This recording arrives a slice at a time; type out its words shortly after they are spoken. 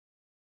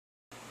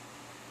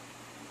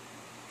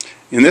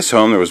In this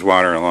home there was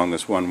water along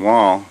this one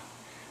wall,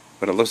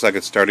 but it looks like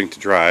it's starting to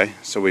dry,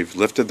 so we've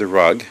lifted the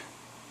rug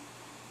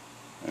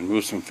and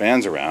moved some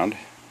fans around,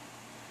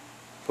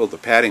 pulled the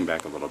padding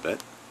back a little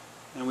bit,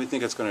 and we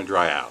think it's going to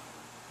dry out.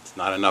 It's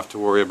not enough to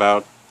worry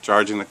about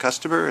charging the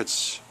customer.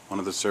 It's one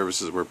of the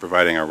services we're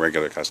providing our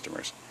regular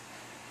customers.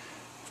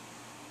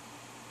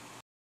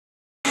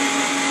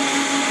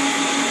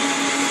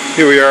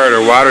 Here we are at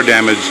our water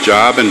damage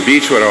job in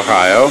Beachwood,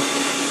 Ohio,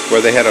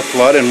 where they had a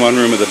flood in one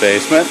room of the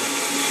basement.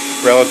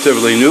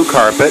 Relatively new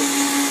carpet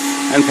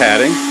and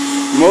padding.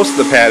 Most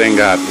of the padding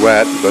got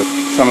wet, but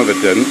some of it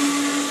didn't.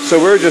 So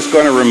we're just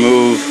going to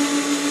remove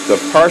the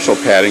partial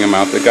padding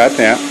amount that got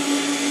damp,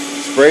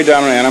 spray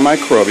down an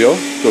antimicrobial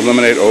to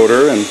eliminate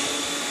odor and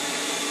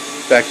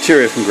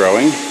bacteria from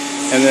growing,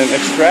 and then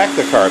extract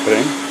the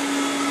carpeting,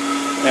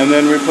 and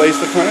then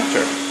replace the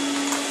furniture.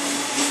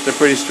 It's a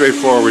pretty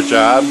straightforward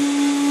job.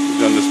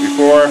 We've done this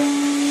before.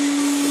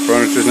 The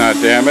furniture's not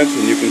damaged,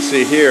 and you can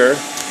see here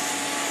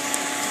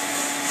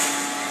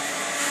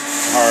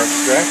our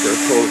extractor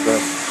pulls the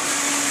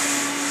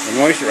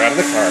moisture out of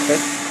the carpet.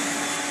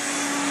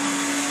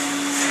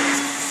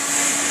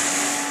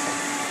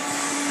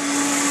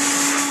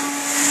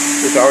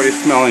 It's already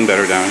smelling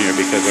better down here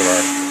because of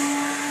our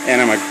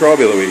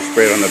antimicrobial that we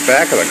sprayed on the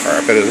back of the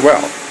carpet as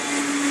well.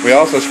 We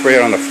also spray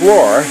it on the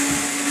floor,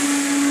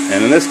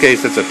 and in this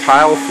case it's a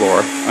tile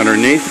floor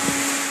underneath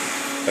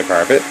the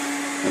carpet,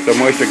 and so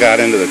moisture got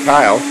into the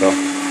tile, so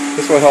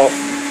this will help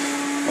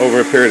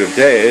over a period of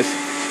days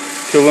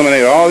to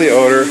eliminate all the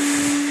odor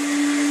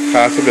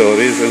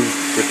possibilities and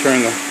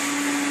return the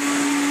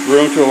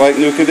room to a like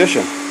new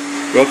condition.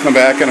 We'll come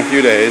back in a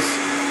few days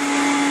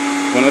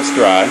when it's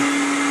dry,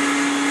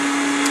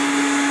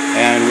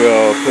 and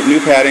we'll put new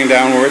padding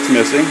down where it's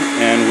missing,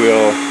 and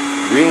we'll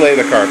relay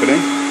the carpeting,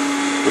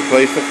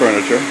 replace the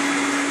furniture,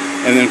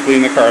 and then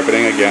clean the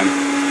carpeting again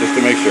just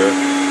to make sure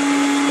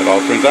it all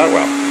turns out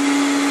well.